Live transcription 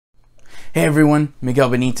Hey everyone, Miguel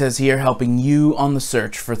Benitez here, helping you on the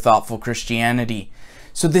search for thoughtful Christianity.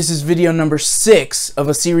 So this is video number 6 of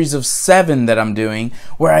a series of 7 that I'm doing,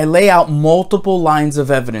 where I lay out multiple lines of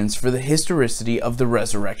evidence for the historicity of the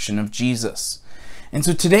resurrection of Jesus. And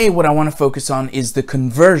so today what I want to focus on is the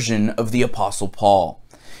conversion of the Apostle Paul.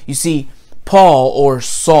 You see, Paul, or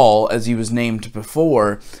Saul as he was named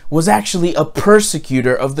before, was actually a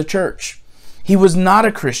persecutor of the church. He was not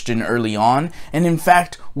a Christian early on, and in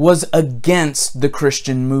fact was against the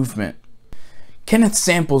Christian movement. Kenneth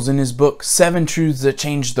Samples, in his book 7 Truths That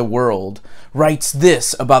Changed the World, writes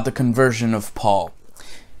this about the conversion of Paul.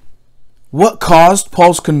 What caused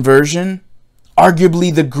Paul's conversion?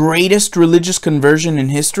 Arguably the greatest religious conversion in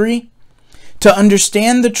history? To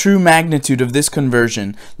understand the true magnitude of this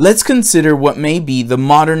conversion, let's consider what may be the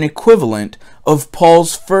modern equivalent of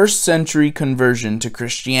Paul's first century conversion to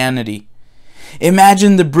Christianity.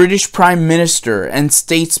 Imagine the British Prime Minister and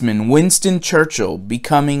statesman Winston Churchill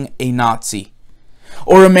becoming a Nazi,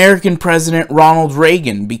 or American President Ronald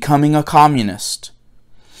Reagan becoming a communist,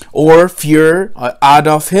 or Führer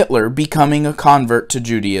Adolf Hitler becoming a convert to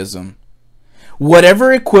Judaism.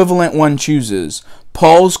 Whatever equivalent one chooses,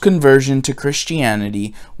 Paul's conversion to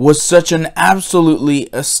Christianity was such an absolutely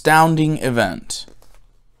astounding event.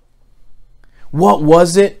 What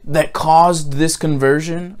was it that caused this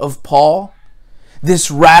conversion of Paul?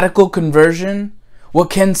 This radical conversion,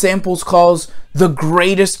 what Ken Samples calls the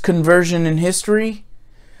greatest conversion in history?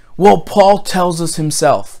 Well, Paul tells us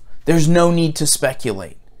himself. There's no need to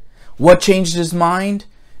speculate. What changed his mind?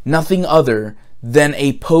 Nothing other than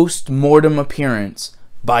a post-mortem appearance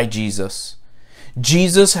by Jesus.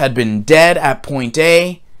 Jesus had been dead at point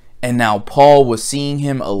A, and now Paul was seeing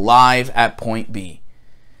him alive at point B.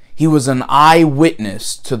 He was an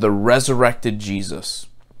eyewitness to the resurrected Jesus.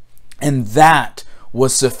 And that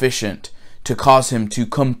was sufficient to cause him to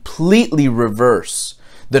completely reverse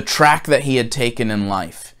the track that he had taken in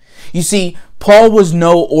life. You see, Paul was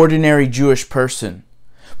no ordinary Jewish person.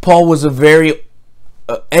 Paul was a very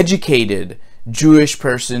educated Jewish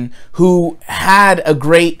person who had a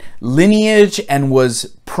great lineage and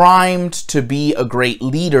was primed to be a great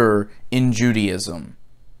leader in Judaism.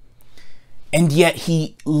 And yet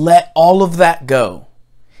he let all of that go.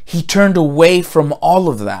 He turned away from all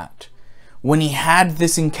of that when he had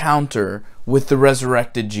this encounter with the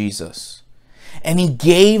resurrected Jesus. And he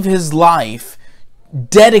gave his life,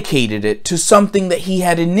 dedicated it to something that he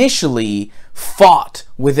had initially fought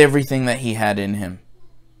with everything that he had in him.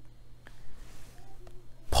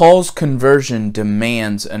 Paul's conversion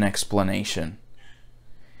demands an explanation.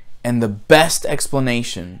 And the best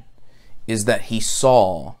explanation is that he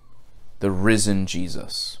saw the risen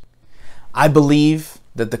Jesus. I believe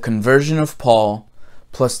that the conversion of Paul,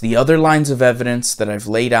 plus the other lines of evidence that I've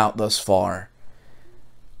laid out thus far,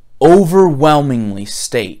 overwhelmingly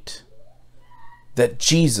state that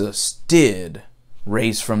Jesus did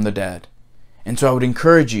raise from the dead. And so I would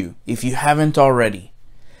encourage you, if you haven't already,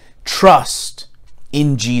 trust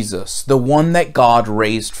in Jesus, the one that God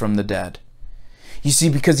raised from the dead. You see,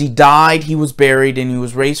 because he died, he was buried, and he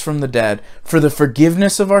was raised from the dead for the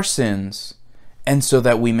forgiveness of our sins, and so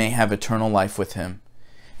that we may have eternal life with him.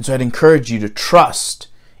 And so I'd encourage you to trust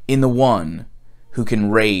in the one who can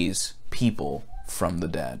raise people from the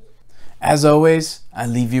dead. As always, I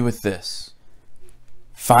leave you with this.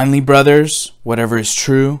 Finally, brothers, whatever is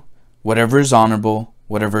true, whatever is honorable,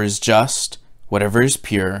 whatever is just, whatever is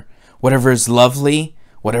pure, whatever is lovely,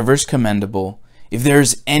 whatever is commendable, if there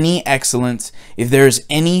is any excellence, if there is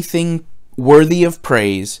anything worthy of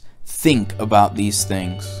praise, think about these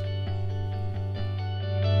things.